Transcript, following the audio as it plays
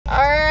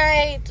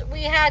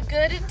had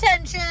good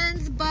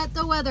intentions, but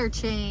the weather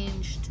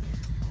changed.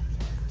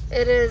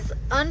 It is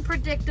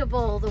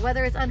unpredictable. The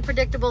weather is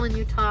unpredictable in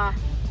Utah.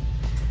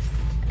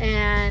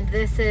 And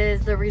this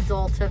is the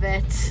result of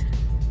it.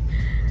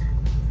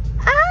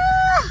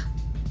 Ah!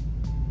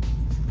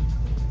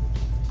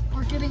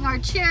 We're getting our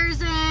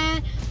chairs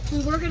in.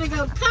 We're gonna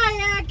go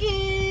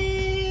kayaking.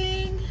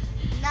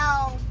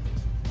 No,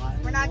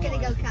 we're not gonna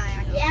go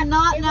kayaking. Yeah,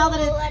 not now that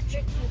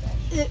electric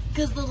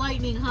because the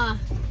lightning, huh?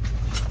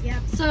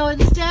 Yep. So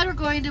instead, we're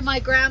going to my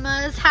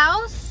grandma's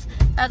house.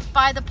 That's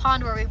by the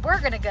pond where we were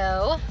gonna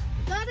go.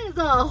 That is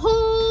a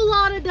whole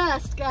lot of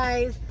dust,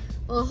 guys.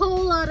 A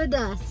whole lot of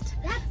dust.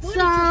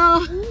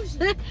 So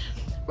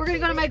we're gonna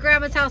go to my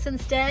grandma's house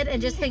instead and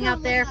just hang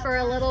out there for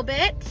a little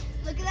bit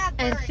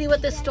and see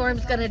what the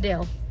storm's gonna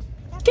do.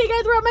 Okay,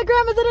 guys, we're at my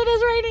grandma's and it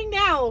is raining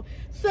now.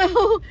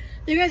 So,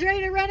 you guys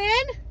ready to run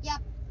in?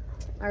 Yep.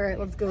 All right,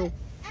 let's go.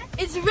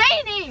 It's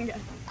raining.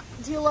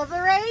 Do you love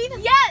the rain?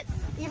 Yes.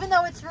 Even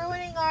though it's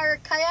ruining our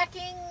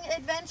kayaking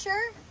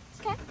adventure? It's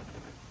okay.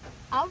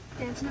 I'll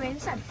dance in the rain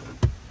instead.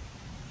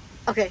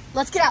 Okay,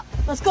 let's get out.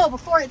 Let's go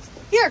before it's...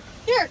 Here.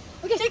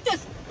 Okay, take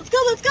this. Let's go.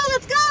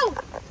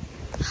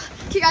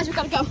 Okay, guys, we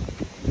gotta go.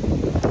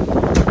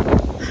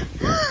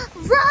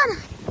 Run!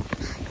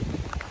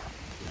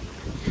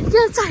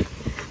 Get inside.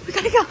 We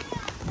gotta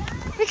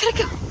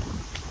go.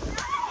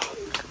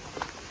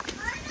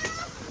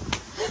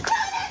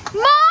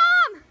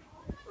 Mom!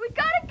 We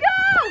gotta go!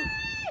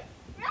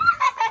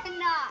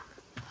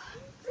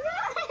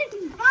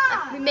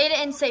 We made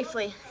it in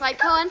safely. Right,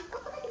 Cohen?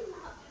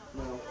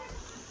 No,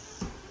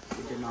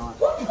 we did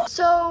not.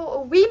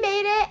 So we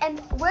made it,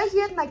 and we're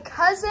here with my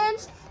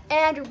cousins,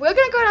 and we're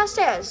gonna go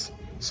downstairs.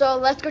 So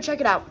let's go check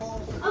it out.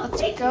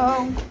 Let's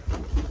go.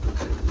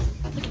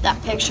 Look at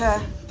that picture.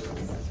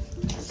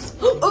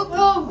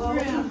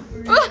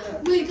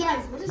 Wait,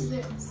 guys, what is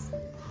this?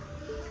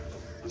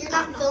 You're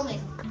not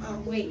filming.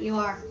 Oh, wait, you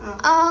are.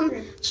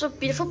 It's a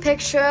beautiful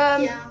picture.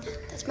 Yeah.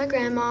 That's my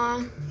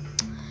grandma.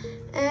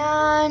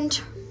 And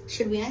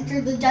Should we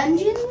enter the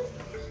dungeon?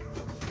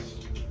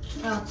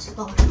 Oh, it's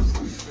locked.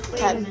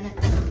 Wait a minute.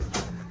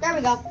 there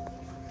we go.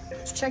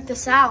 Let's check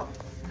this out.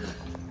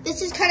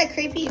 This is kind of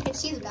creepy. You can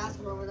see the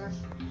bathroom over there.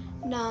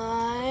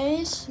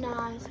 Nice.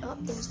 Oh,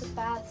 there's the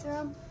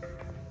bathroom.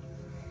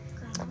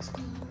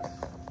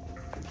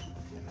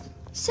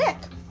 Sick.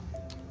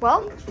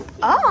 Well,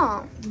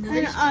 oh,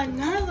 And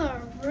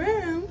another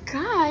room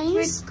guys.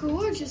 with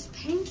gorgeous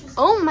paintings.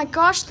 Oh my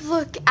gosh,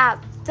 look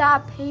at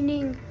that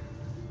painting.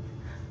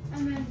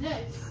 And then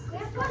this.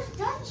 Grandpa's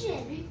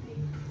dungeon.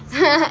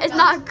 It's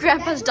not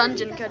Grandpa's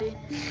dungeon, Cody.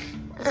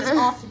 His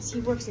office. He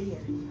works in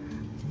here.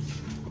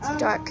 It's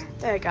dark.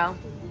 There you go.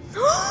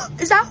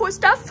 Is that horse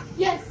stuff?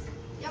 Yes.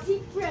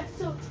 Secret.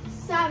 So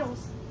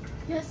saddles.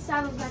 Yes,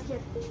 saddles back here.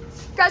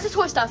 Guys, it's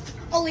horse stuff.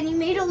 Oh, and he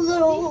made a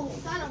little.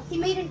 He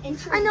made an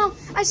intro. I know.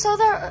 I saw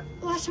that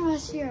last time I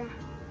was here.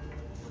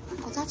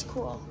 Oh, that's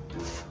cool.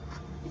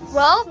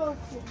 Well, So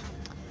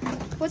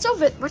cool.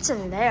 what's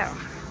in there?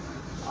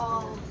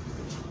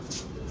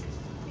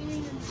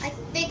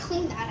 They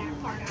cleaned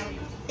that part out.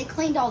 They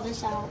cleaned all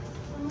this out.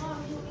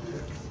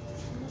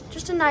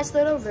 Just a nice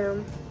little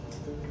room.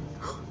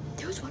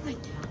 There was one right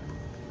there.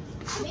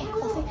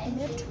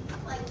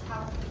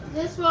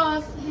 This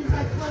was his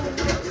like little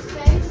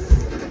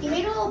workspace. He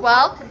made a little.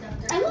 Well,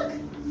 And look,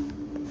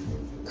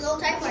 a little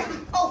typewriter.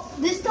 Oh,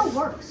 this still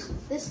works.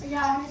 This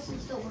honestly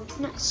still works.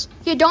 nice.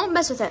 Here, don't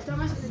mess with it. Don't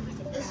mess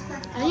with this.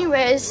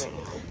 Anyways,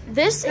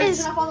 this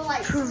is Turn off all the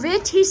lights.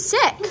 pretty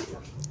sick.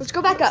 Let's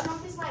go back up.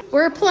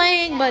 We're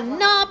playing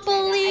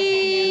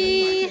Monopoly.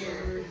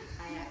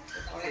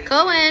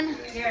 Cohen.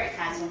 He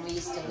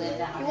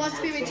wants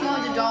to give me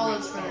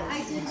 $200 for this.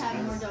 I did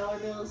have more dollar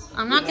bills.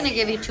 I'm not going to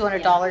give you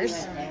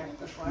 $200.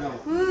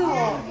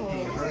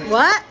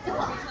 What?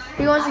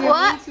 He wants to give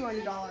What? me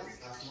 $200.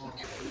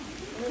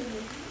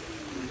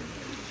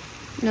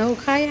 No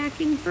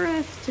kayaking for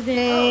us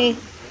today.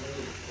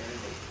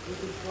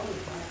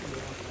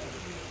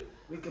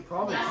 We could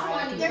probably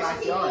kayak in the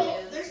backyard.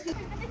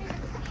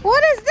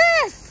 What is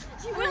this?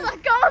 She will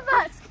let go of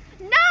us.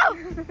 No!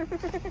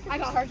 I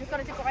got her. Just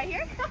gotta take it right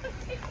here.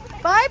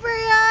 Bye,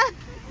 Bria.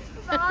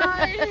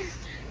 Bye.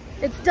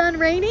 It's done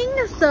raining,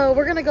 so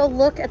we're gonna go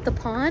look at the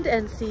pond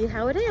and see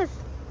how it is.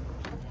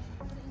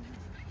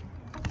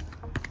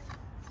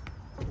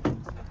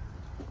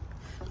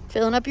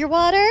 Filling up your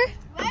water?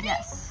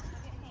 Yes.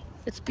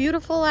 It's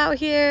beautiful out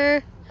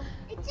here.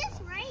 It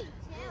just rained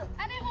too.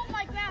 I didn't hold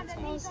my ground.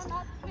 That means I'm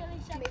not really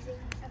amazing.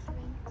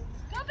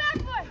 Go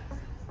backward.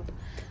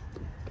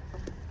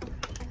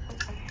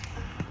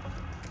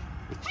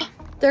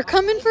 They're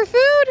coming for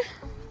food.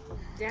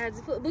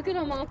 Dad's, look at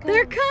them all coming.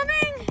 They're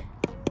coming.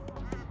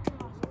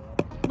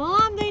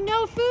 Mom, they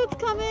know food's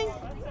coming.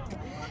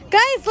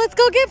 Guys, let's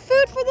go get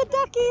food for the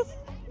duckies.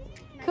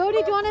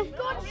 Cody, do you want to?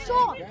 Got a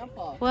sock.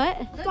 Grandpa.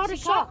 What? Got a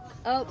sock.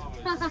 Oh.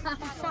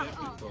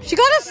 She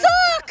got a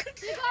sock.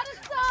 She got a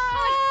sock.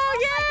 Oh,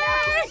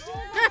 yay.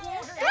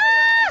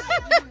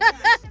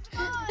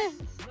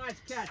 Nice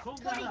catch.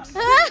 Hold that up.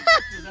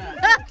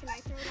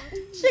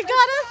 She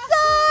got a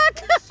sock.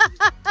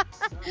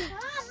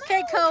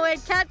 Okay, Cohen,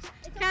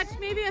 catch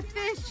maybe a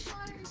fish.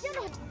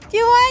 Do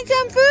you want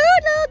some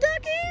food, little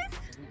duckies?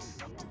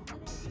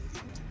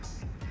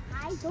 I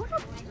don't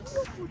have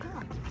food.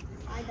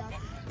 I don't.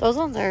 Those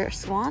ones are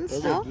swans,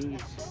 Those no? are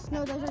geese.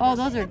 No, those are. Oh,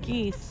 those are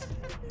geese.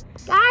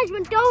 Guys,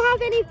 we don't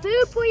have any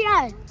food for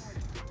you.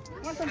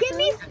 Give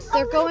me.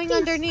 They're going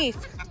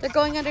underneath. They're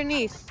going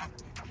underneath.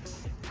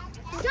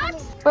 Dad.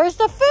 Where's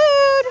the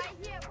food?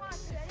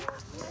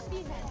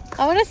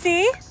 I want to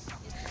see.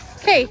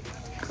 Okay.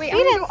 Wait, I'm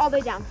gonna go all the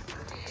way down.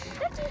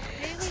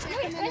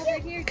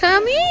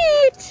 Come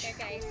eat.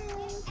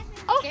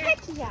 Oh, heck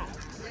yeah.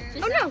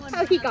 Oh no,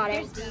 oh, he got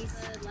it.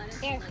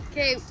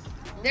 Okay,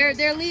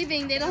 they're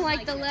leaving. They don't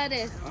like the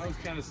lettuce. I was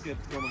kind of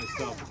skeptical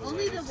myself.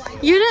 Only the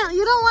white. You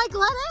don't like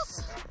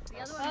lettuce?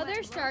 Oh,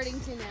 they're starting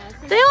to now.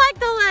 They like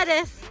the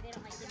lettuce.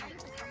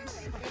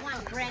 They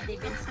want bread. They've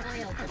been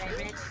spoiled, but I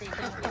read they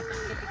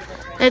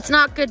don't. It's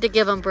not good to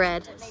give them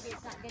bread. Maybe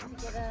it's not good to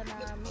give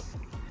them.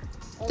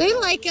 They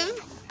like them.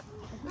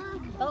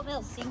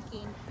 Oatmeal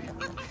sinking.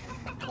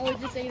 Oh,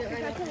 just ate it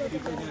right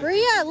now.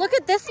 Bria, look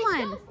at this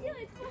one.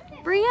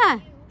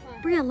 Bria,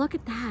 look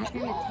at that.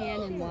 Kind of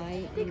tan and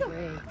white and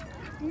gray.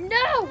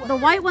 No! The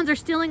white ones are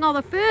stealing all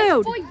the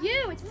food. For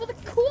you. It's for the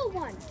cool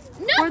one.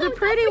 No, For the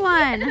pretty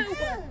one.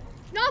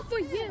 not for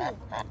you.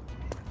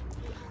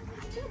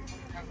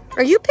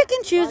 Are you pick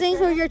and choosing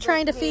who you're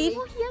trying to feed?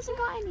 Oh, he hasn't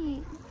got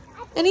any.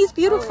 And he's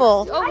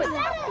beautiful. Oh,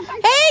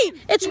 Hey,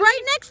 it's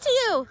right next to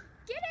you.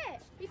 get it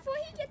before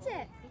he gets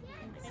it.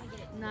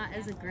 Not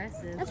as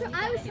aggressive. That's what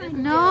I was trying to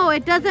do. No,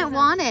 it doesn't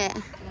want it.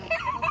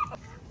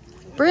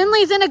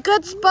 Brinley's in a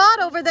good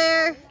spot over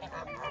there.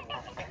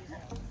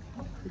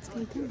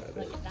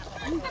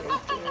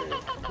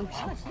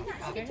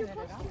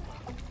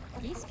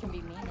 Geese can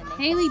be mean and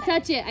they Haley,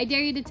 touch it. I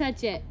dare you to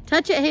touch it.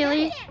 Touch it,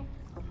 Haley.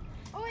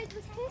 Oh, it's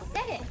this kiss.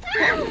 Get it.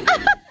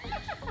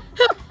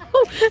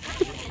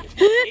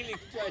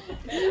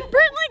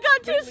 Brinley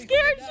got too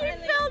scared. She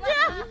fell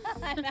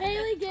down.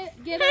 Haley, get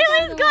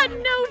Haley's got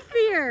no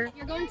fear.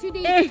 You're going too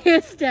deep. He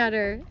hissed at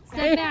her.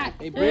 Step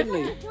back. Hey,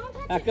 Brinley,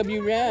 how come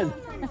you ran?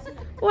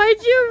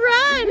 Why'd you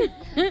run?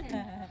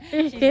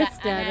 He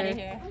hissed at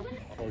her.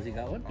 Oh, has he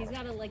got one? He's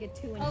got like a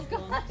 2-inch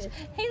long fish.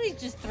 Haley's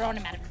just throwing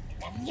him at him.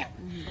 Yeah.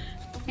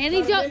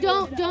 Haley,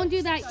 don't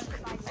do that.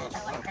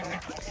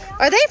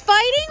 Are they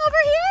fighting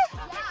over here?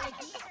 The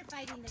geese are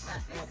fighting the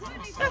ducks.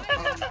 They're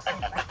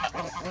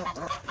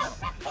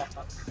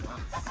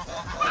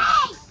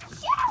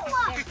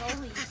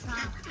bullies,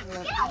 huh?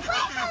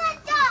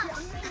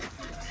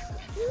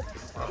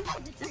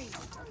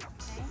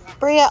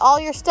 Bria, all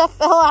your stuff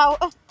fell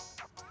out.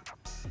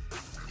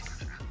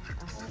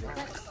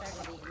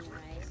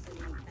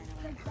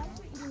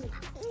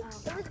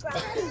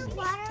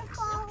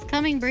 It's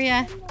coming,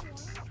 Bria.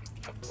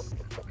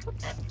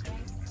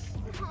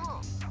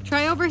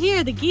 Try over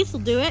here. The geese will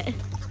do it.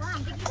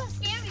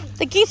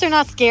 The geese are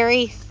not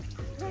scary.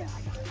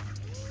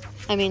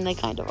 I mean, they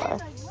kind of are.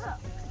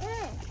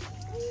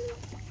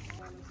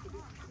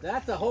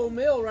 That's a whole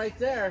meal right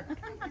there.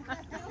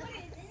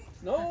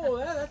 No,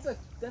 that's a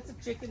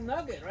chicken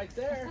nugget right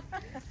there.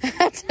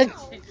 That's a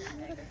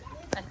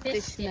A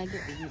fish stick.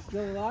 Is he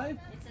still alive?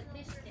 It's a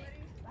fish stick.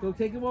 Go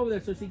take him over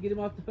there so she can get him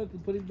off the hook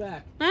and put him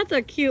back. That's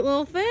a cute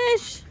little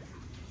fish.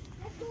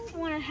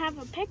 Want to have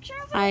a picture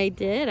of it? I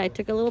did. I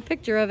took a little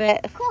picture of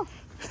it. Cool.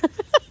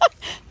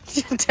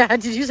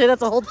 Dad, did you say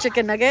that's a whole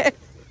chicken nugget?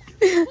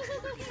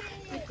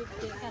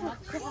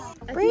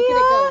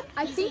 Bria,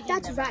 I think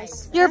that's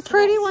rice. your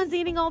pretty one's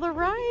eating all the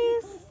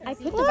rice. I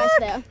put the rice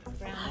there.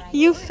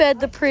 You fed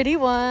the pretty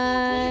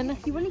one.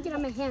 He wouldn't get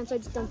on my hand, so I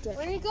just dumped it.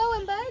 Where are you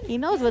going, bud? He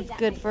knows what's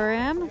good for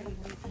him.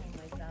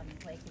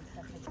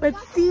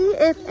 Let's see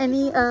if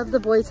any of the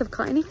boys have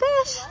caught any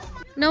fish.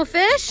 No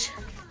fish?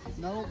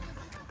 No,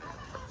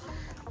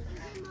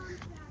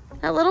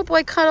 That little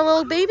boy caught a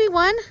little baby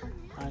one.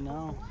 I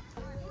know.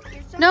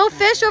 No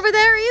fish over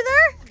there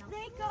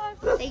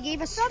either? They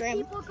gave us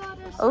shrimp.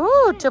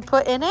 Oh, to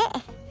put in it.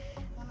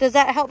 Does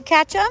that help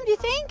catch them, do you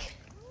think?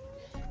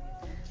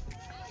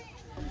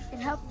 It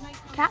helped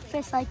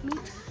catfish like me.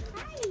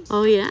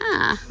 Oh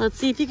yeah. Let's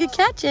see if you could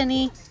catch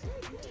any.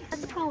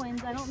 That's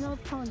Cohen's. I don't know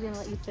if Cohen's gonna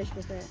let you fish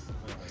with it.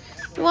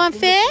 You want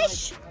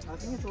fish? I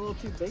think it's a little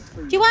too big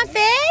for you. Do you want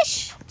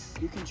fish?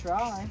 You can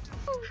try.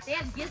 They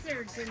have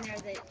gizzards in there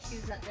that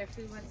chews up their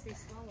food once they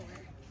swallow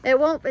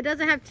it. It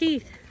doesn't have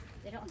teeth.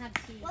 They don't have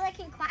teeth. Well, I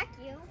can quack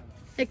you.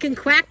 It can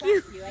quack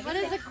you. What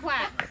is a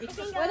quack?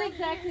 What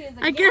exactly is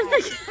a I guess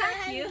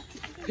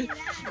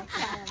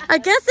I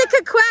guess it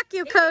could quack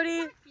you,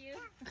 Cody.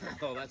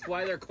 Oh, that's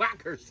why they're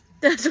quackers.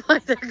 That's why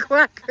they're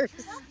quackers.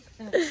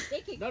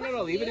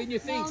 No, leave it in your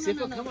thing. See if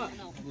it'll come up.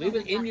 Leave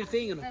it in your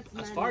thing and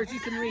as far as you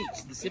can reach.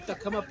 See if they'll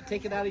come up and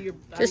take it out of your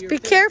Just be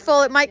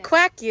careful, it might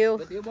quack you.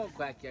 But it won't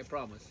quack you, I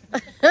promise.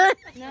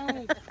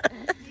 No.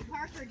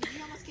 Parker, did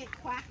you almost get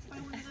quacked by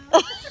one of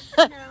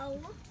those? No.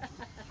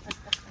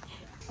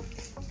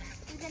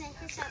 You're gonna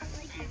hiss out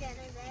like you're gonna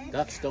bed.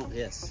 Ducks don't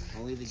hiss.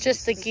 Only the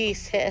Just the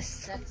geese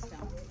hiss. Ducks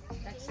don't.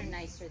 Ducks are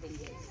nicer than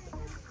geese.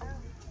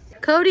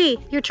 Cody,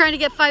 you're trying to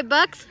get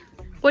 $5?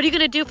 What are you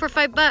gonna do for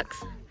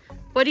 $5?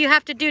 What do you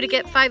have to do to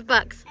get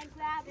 $5? And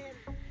grab him.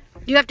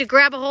 You have to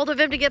grab a hold of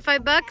him to get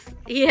 $5?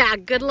 Yeah,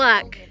 good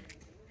luck.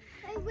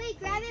 Wait,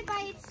 grab it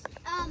by its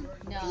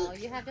No,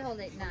 you have to hold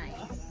it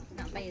nice,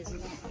 not by his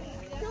neck.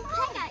 Don't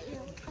peck at you.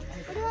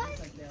 What do I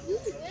do?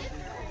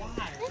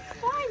 It's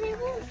fine, they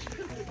won't.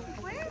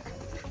 Where?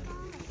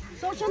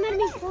 Don't jump at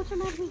me. Don't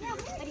jump at me.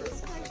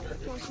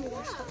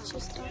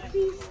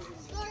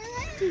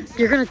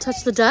 You're gonna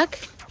touch the duck?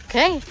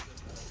 Okay.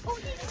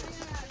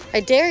 I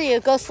dare you,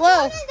 go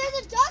slow.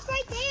 There's a duck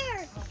right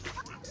there.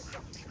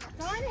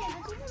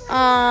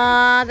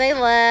 Aw, they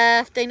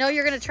left. They know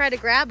you're gonna try to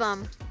grab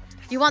them.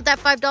 You want that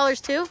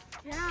 $5 too?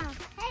 Yeah.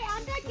 Hey,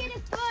 I'm gonna get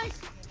it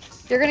first.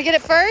 You're gonna get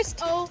it first?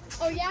 Oh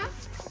yeah?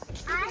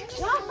 I'm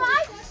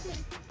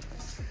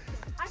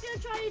gonna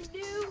try a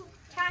new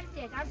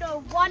tactic. I'm gonna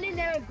run in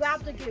there and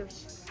grab the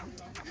goose.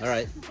 All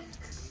right.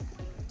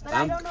 But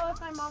I don't know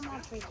if my mom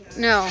wants me to.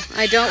 No,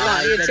 I don't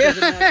want you It to.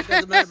 doesn't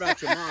matter about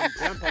your mom.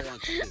 Grandpa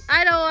wants you to.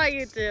 I don't want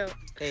you to.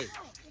 Hey,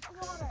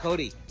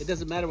 Cody, it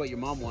doesn't matter what your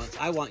mom wants.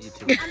 I want you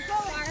to. so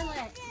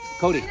Arlet.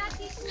 Cody,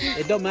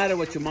 it don't matter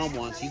what your mom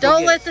wants. You go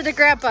Don't get listen to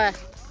Grandpa. it.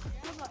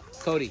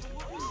 Cody,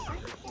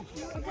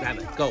 grab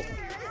it. Go.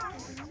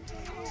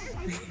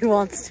 He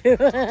wants to.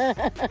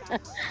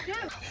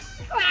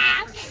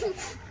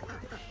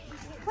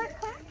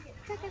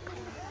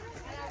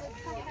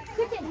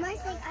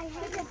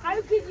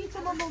 I'll give you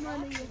some of the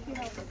money if you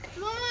help me.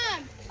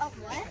 Mom. Oh,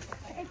 what?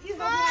 If you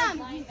help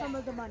me, I'll give you some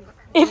of the money.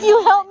 If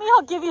you help me,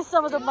 I'll give you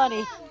some of the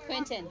money.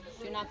 Quentin,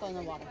 do not go in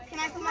the water. Can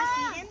I put my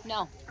feet in?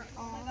 No.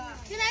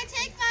 Can I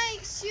take my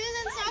shoes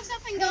and socks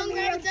off and go and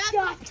grab a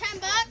duck for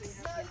 $10?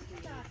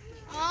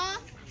 Aw.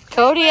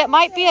 Cody, it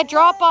might be a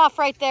drop off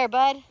right there,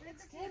 bud.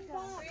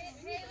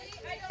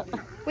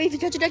 Wait, if you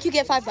catch a duck, you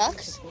get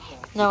 $5?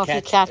 No, if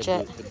you catch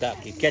it. The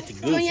duck. You catch a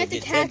goose, you you have to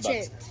get catch $10.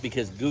 it.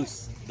 Because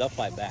goose, they'll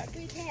fight back.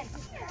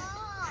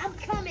 I'm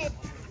coming.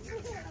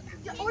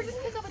 Or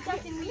just pick up a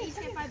duck and we each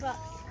get $5.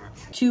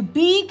 To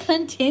be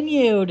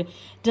continued.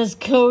 Does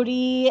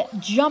Cody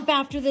jump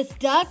after this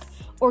duck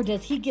or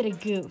does he get a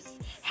goose?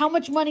 How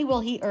much money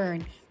will he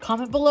earn?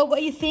 Comment below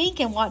what you think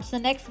and watch the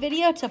next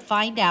video to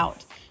find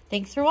out.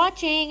 Thanks for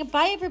watching.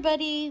 Bye,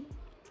 everybody.